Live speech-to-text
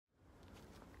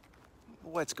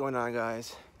What's going on,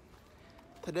 guys?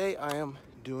 Today I am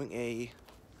doing a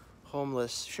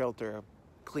homeless shelter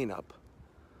cleanup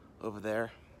over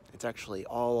there. It's actually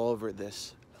all over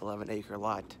this 11-acre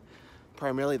lot.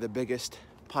 Primarily the biggest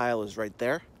pile is right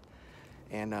there.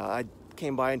 And I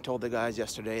came by and told the guys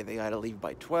yesterday they gotta leave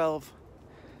by 12.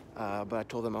 But I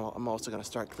told them I'm also gonna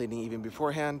start cleaning even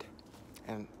beforehand.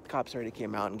 And the cops already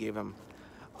came out and gave them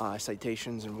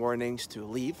citations and warnings to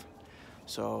leave.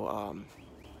 So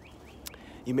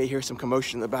you may hear some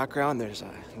commotion in the background. There's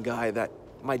a guy that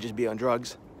might just be on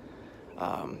drugs.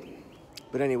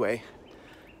 But anyway,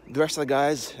 the rest of the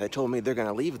guys that told me they're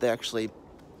gonna leave, they actually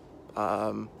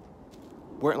weren't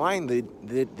lying. They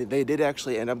did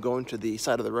actually end up going to the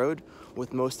side of the road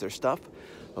with most of their stuff.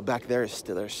 But back there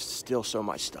there's still so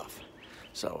much stuff.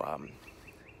 So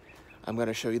I'm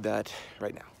gonna show you that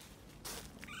right now.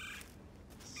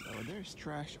 So there's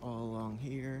trash all along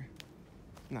here.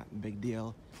 Not a big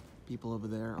deal. People over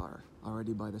there are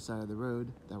already by the side of the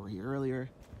road that were here earlier.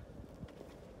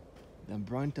 The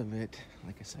brunt of it,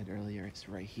 like I said earlier, it's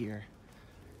right here.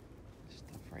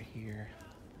 Stuff right here.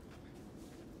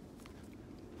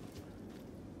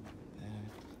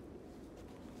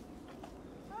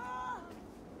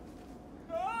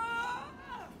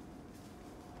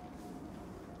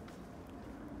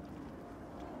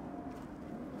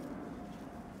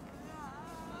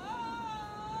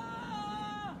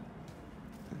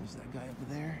 There's that guy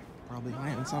over there, probably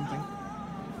hiding something.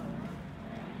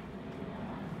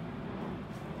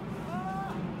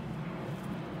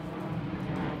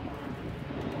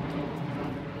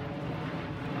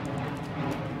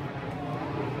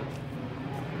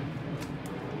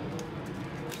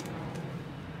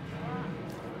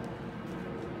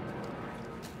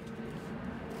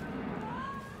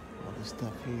 All this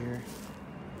stuff here.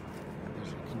 And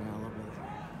there's a canal over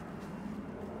there.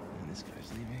 And this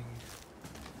guy's leaving.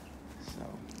 So,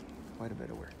 quite a bit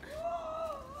of work.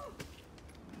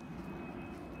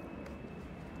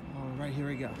 All right, here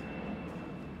we go.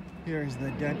 Here's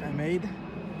the dent I made. And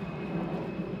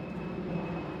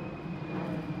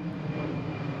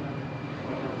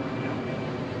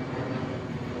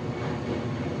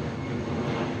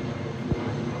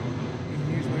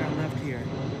here's what I left here.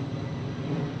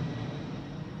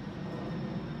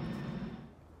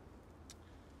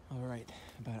 All right,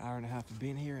 about an hour and a half of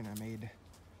being here, and I made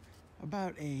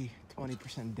about a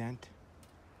 20% dent,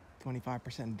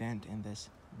 25% dent in this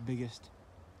biggest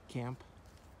camp.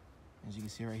 As you can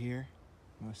see right here,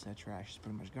 most of that trash is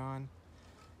pretty much gone.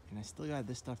 And I still got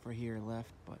this stuff right here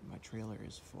left, but my trailer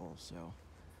is full. So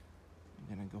I'm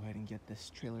gonna go ahead and get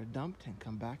this trailer dumped and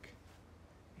come back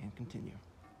and continue.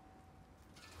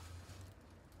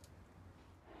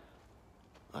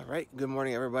 All right, good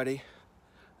morning, everybody.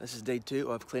 This is day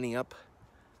 2 of cleaning up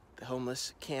the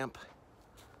homeless camp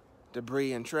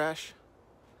debris and trash.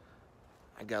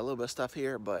 I got a little bit of stuff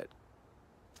here, but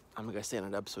I'm gonna stand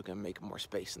it up so we can make more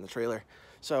space in the trailer.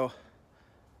 So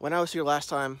when I was here last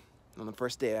time, on the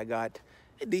first day, I got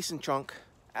a decent chunk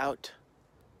out.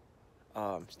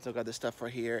 Still got this stuff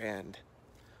right here and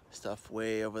stuff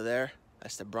way over there.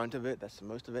 That's the brunt of it, that's the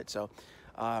most of it. So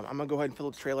I'm gonna go ahead and fill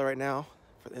up the trailer right now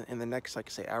in the next, like I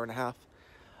say, hour and a half.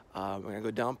 We're gonna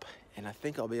go dump, and I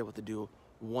think I'll be able to do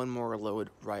one more load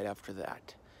right after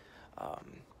that.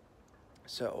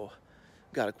 So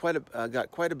got quite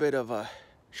a bit of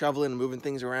shoveling and moving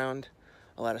things around,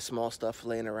 a lot of small stuff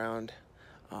laying around,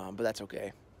 but that's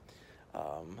okay.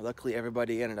 Luckily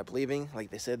everybody ended up leaving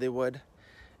like they said they would,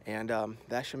 and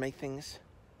that should make things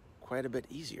quite a bit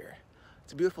easier.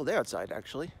 It's a beautiful day outside,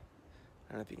 actually.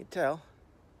 I don't know if you can tell.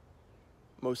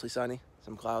 Mostly sunny,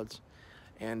 some clouds,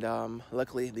 and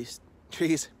luckily these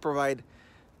trees provide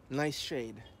nice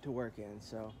shade to work in.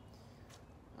 So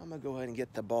I'm gonna go ahead and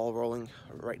get the ball rolling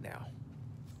right now.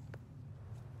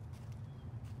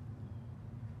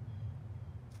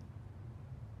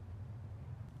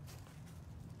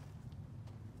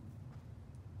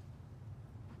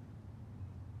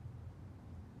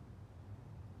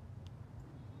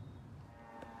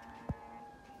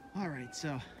 All right,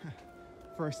 so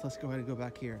first let's go ahead and go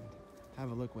back here and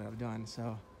have a look what I've done.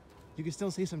 So you can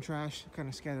still see some trash kind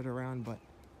of scattered around, but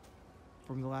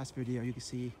from the last video you can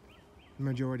see the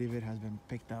majority of it has been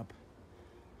picked up.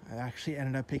 I actually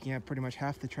ended up picking up pretty much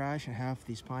half the trash and half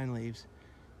these pine leaves,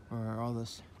 or all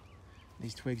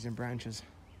these twigs and branches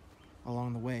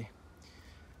along the way.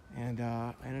 And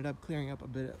I ended up clearing up a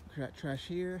bit of trash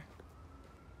here,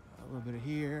 a little bit of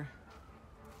here,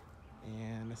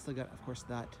 and I still got, of course,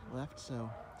 that left. So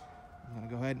I'm gonna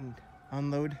go ahead and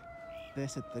unload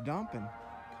this at the dump and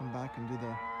come back and do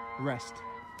the rest.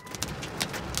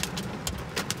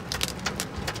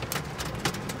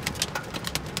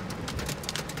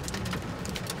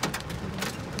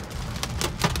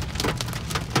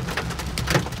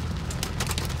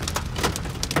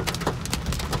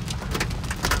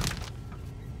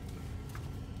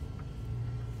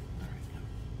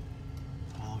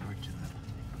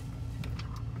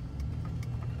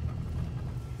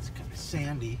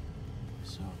 sandy,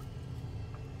 so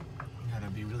you gotta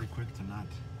be really quick to not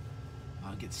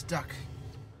get stuck.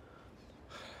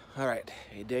 All right,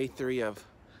 day 3 of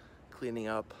cleaning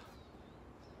up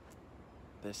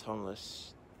this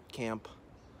homeless camp,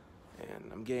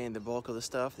 and I'm getting the bulk of the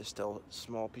stuff. There's still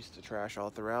small pieces of trash all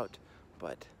throughout,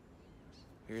 but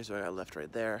here's what I left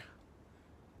right there.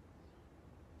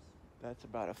 That's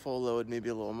about a full load, maybe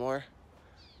a little more.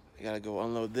 I gotta go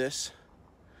unload this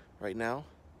right now,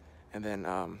 and then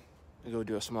go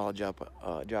do a small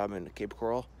job in Cape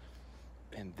Coral,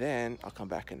 and then I'll come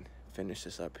back and finish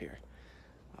this up here.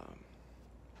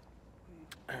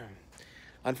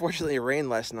 Unfortunately, it rained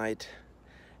last night,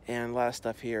 and a lot of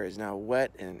stuff here is now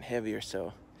wet and heavier,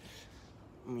 so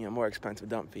more expensive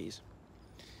dump fees.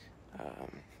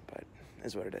 But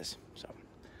is what it is. So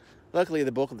luckily,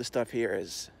 the bulk of the stuff here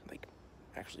is like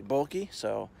actually bulky,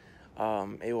 so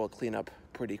it will clean up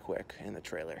pretty quick in the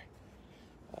trailer.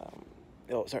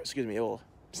 It will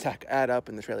add up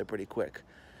in the trailer pretty quick,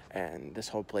 and this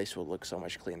whole place will look so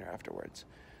much cleaner afterwards.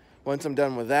 Once I'm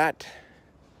done with that,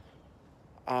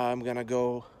 I'm gonna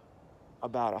go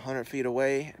about 100 feet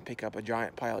away and pick up a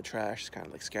giant pile of trash, kind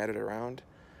of like scattered around.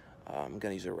 I'm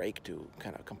gonna use a rake to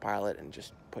kind of compile it and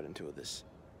just put into this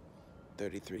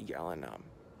 33-gallon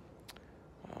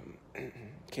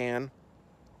can.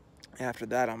 After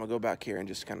that, I'm gonna go back here and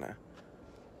just kind of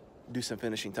do some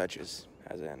finishing touches,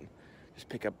 as in just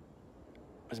pick up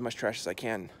as much trash as I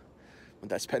can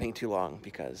without spending too long,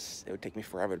 because it would take me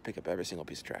forever to pick up every single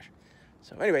piece of trash.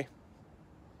 So anyway,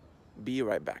 be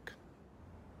right back.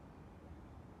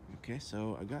 Okay,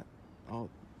 so I got a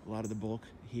lot of the bulk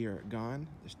here gone.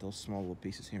 There's still small little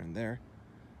pieces here and there.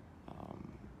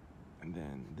 And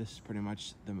then this is pretty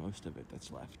much the most of it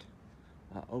that's left.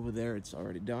 Over there, it's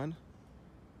already done.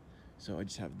 So I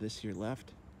just have this here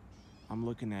left. I'm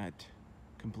looking at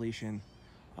completion,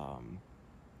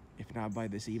 if not by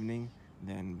this evening,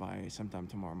 then by sometime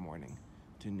tomorrow morning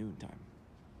to noon time.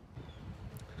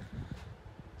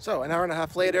 So an hour and a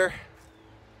half later,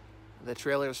 the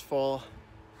trailer's full.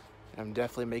 I'm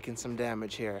definitely making some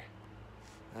damage here.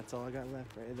 That's all I got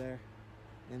left right there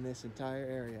in this entire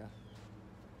area.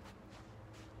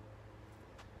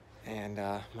 And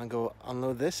I'm gonna go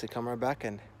unload this and come right back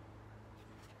and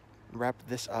wrap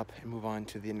this up and move on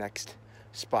to the next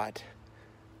spot,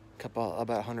 about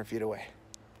 100 feet away.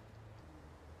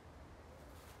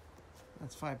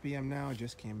 It's 5 p.m. now. I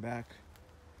just came back,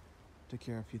 took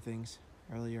care of a few things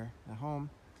earlier at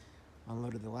home,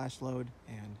 unloaded the last load,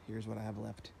 and here's what I have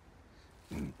left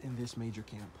in this major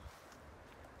camp.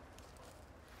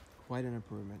 Quite an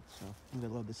improvement. So I'm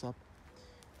gonna load this up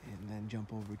and then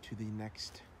jump over to the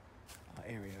next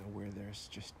area where there's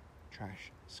just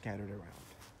trash scattered around.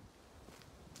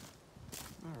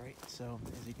 All right, so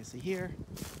as you can see here,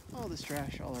 all this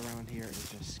trash all around here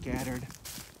is just scattered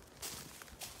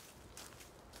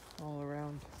all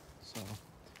around. So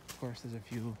of course there's a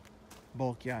few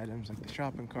bulky items like the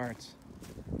shopping carts,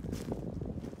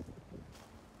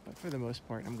 but for the most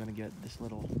part I'm gonna get this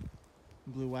little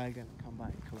blue wagon and come by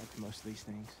and collect most of these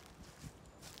things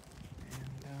and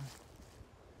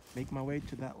make my way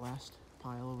to that last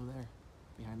pile over there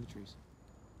behind the trees.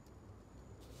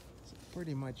 So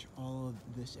pretty much all of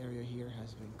this area here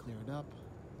has been cleared up.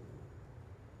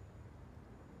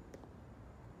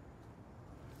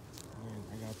 And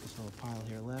I got this little pile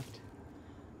here left,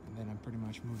 and then I'm pretty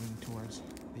much moving towards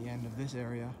the end of this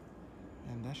area,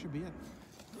 and that should be it.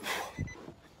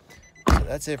 So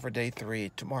that's it for day 3.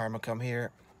 Tomorrow I'm gonna come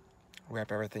here,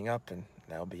 wrap everything up, and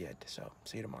that'll be it. So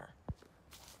see you tomorrow.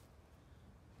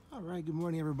 All right, good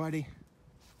morning everybody.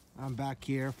 I'm back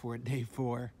here for day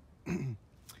 4 and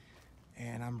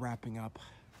I'm wrapping up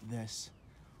this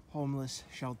homeless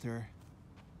shelter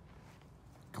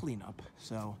cleanup.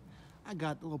 So I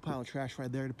got a little pile of trash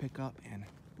right there to pick up, and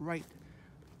right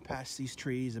past these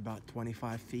trees about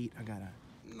 25 feet I got a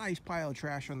nice pile of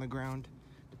trash on the ground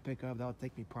to pick up. That'll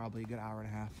take me probably a good hour and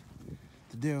a half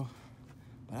to do,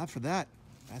 but after that,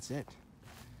 that's it.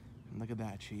 And look at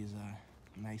that, she's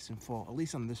nice and full, at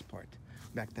least on this part.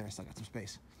 Back there I still got some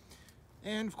space.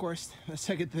 And of course the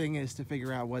second thing is to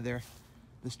figure out whether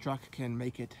this truck can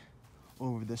make it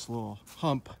over this little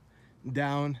hump,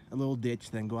 down a little ditch,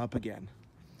 then go up again.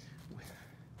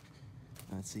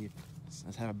 Let's see,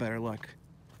 let's have a better look.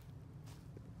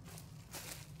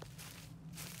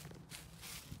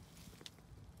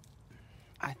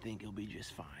 I think it'll be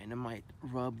just fine. I might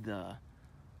rub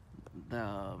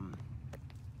that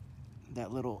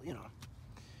little,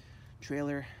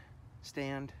 trailer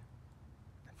stand.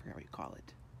 I forget what you call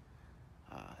it.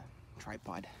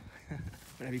 Tripod,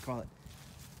 whatever you call it.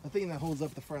 The thing that holds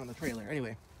up the front of the trailer.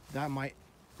 Anyway, that might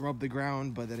scrub the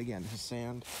ground, but then again, this is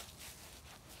sand,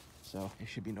 so it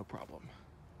should be no problem.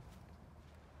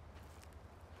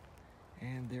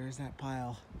 And there's that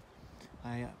pile.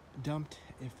 I dumped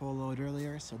a full load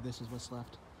earlier, so this is what's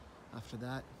left after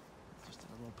that. Just a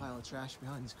little pile of trash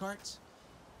behind these carts,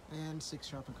 and 6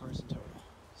 shopping carts in total.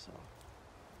 So,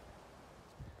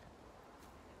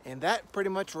 and that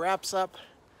pretty much wraps up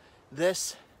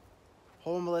this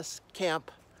homeless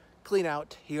camp clean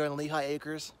out here in Lehigh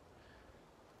Acres.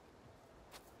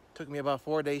 Took me about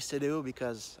 4 days to do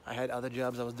because I had other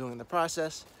jobs I was doing in the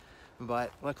process,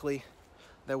 but luckily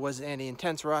there wasn't any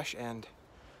intense rush, and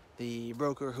the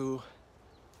broker who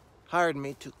hired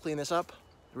me to clean this up,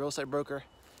 the real estate broker,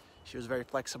 she was very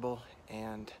flexible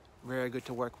and very good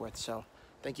to work with. So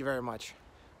thank you very much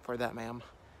for that, ma'am.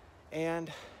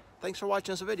 And thanks for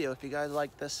watching this video. If you guys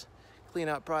like this clean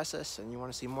out process and you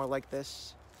want to see more like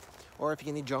this, or if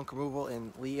you need junk removal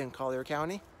in Lee and Collier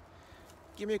County,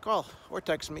 give me a call or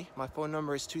text me. My phone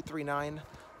number is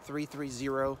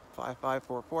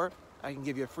 239-330-5544. I can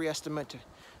give you a free estimate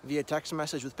via text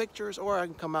message with pictures, or I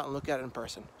can come out and look at it in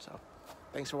person. So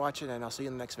thanks for watching, and I'll see you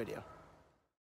in the next video.